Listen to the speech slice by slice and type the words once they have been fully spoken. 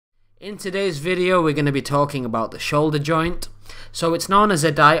In today's video, we're going to be talking about the shoulder joint. So it's known as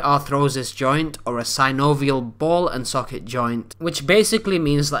a diarthrosis joint or a synovial ball and socket joint, which basically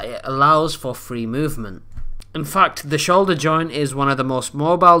means that it allows for free movement. In fact, the shoulder joint is one of the most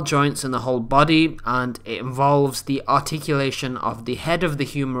mobile joints in the whole body, and it involves the articulation of the head of the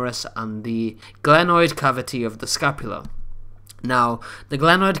humerus and the glenoid cavity of the scapula. Now, the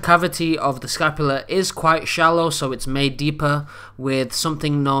glenoid cavity of the scapula is quite shallow, so it's made deeper with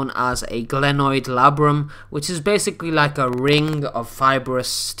something known as a glenoid labrum, which is basically like a ring of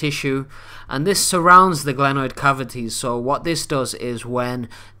fibrous tissue, and this surrounds the glenoid cavities. So what this does is when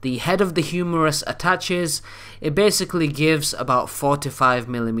the head of the humerus attaches, it basically gives about 4 to 5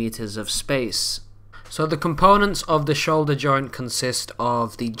 millimeters of space. So the components of the shoulder joint consist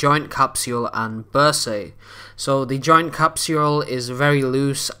of the joint capsule and bursae. So the joint capsule is very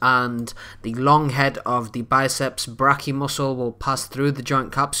loose, and the long head of the biceps brachii muscle will pass through the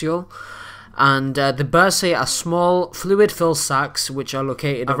joint capsule. And the bursae are small fluid-filled sacs which are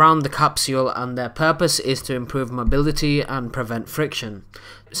located around the capsule, and their purpose is to improve mobility and prevent friction.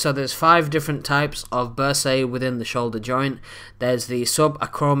 So there's 5 different types of bursae within the shoulder joint. There's the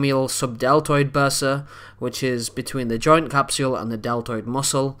subacromial subdeltoid bursa, which is between the joint capsule and the deltoid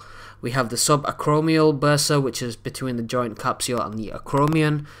muscle. We have the subacromial bursa, which is between the joint capsule and the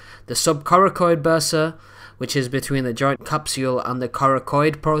acromion. The subcoracoid bursa, which is between the joint capsule and the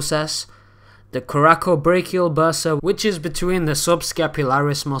coracoid process. The coracobrachial bursa, which is between the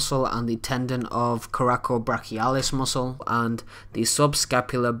subscapularis muscle and the tendon of coracobrachialis muscle, and the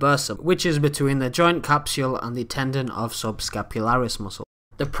subscapular bursa, which is between the joint capsule and the tendon of subscapularis muscle.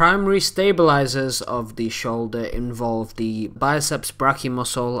 The primary stabilizers of the shoulder involve the biceps brachii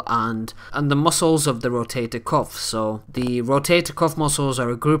muscle and the muscles of the rotator cuff. So the rotator cuff muscles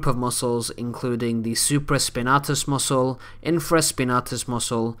are a group of muscles including the supraspinatus muscle, infraspinatus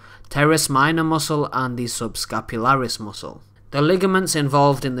muscle, teres minor muscle, and the subscapularis muscle. The ligaments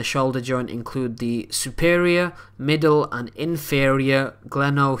involved in the shoulder joint include the superior, middle, and inferior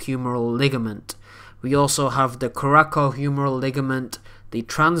glenohumeral ligament. We also have the coracohumeral ligament, the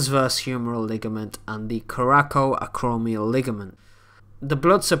transverse humeral ligament, and the coracoacromial ligament. The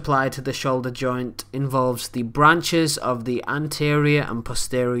blood supply to the shoulder joint involves the branches of the anterior and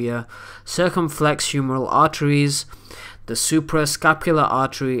posterior circumflex humeral arteries, the suprascapular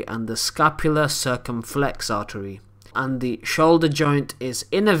artery, and the scapular circumflex artery. And the shoulder joint is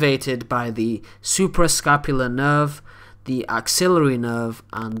innervated by the suprascapular nerve, the axillary nerve,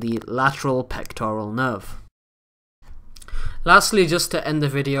 and the lateral pectoral nerve. Lastly, just to end the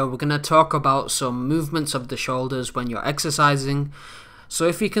video, we're going to talk about some movements of the shoulders when you're exercising. So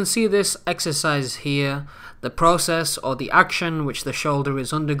if you can see this exercise here, the process or the action which the shoulder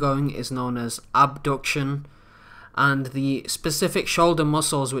is undergoing is known as abduction, and the specific shoulder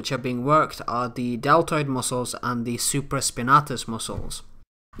muscles which are being worked are the deltoid muscles and the supraspinatus muscles.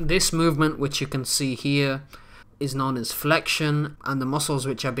 This movement, which you can see here, is known as flexion, and the muscles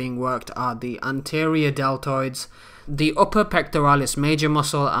which are being worked are the anterior deltoids, the upper pectoralis major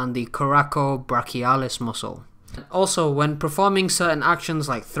muscle, and the coracobrachialis muscle. Also, when performing certain actions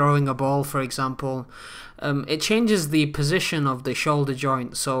like throwing a ball, for example, it changes the position of the shoulder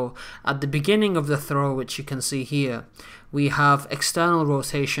joint. So at the beginning of the throw, which you can see here, we have external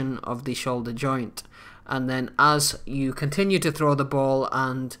rotation of the shoulder joint, and then as you continue to throw the ball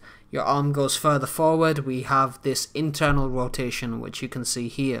and your arm goes further forward, we have this internal rotation, which you can see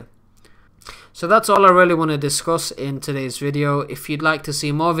here. So that's all I really want to discuss in today's video. If you'd like to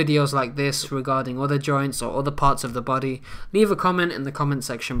see more videos like this regarding other joints or other parts of the body, leave a comment in the comment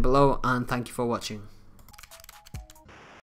section below, and thank you for watching.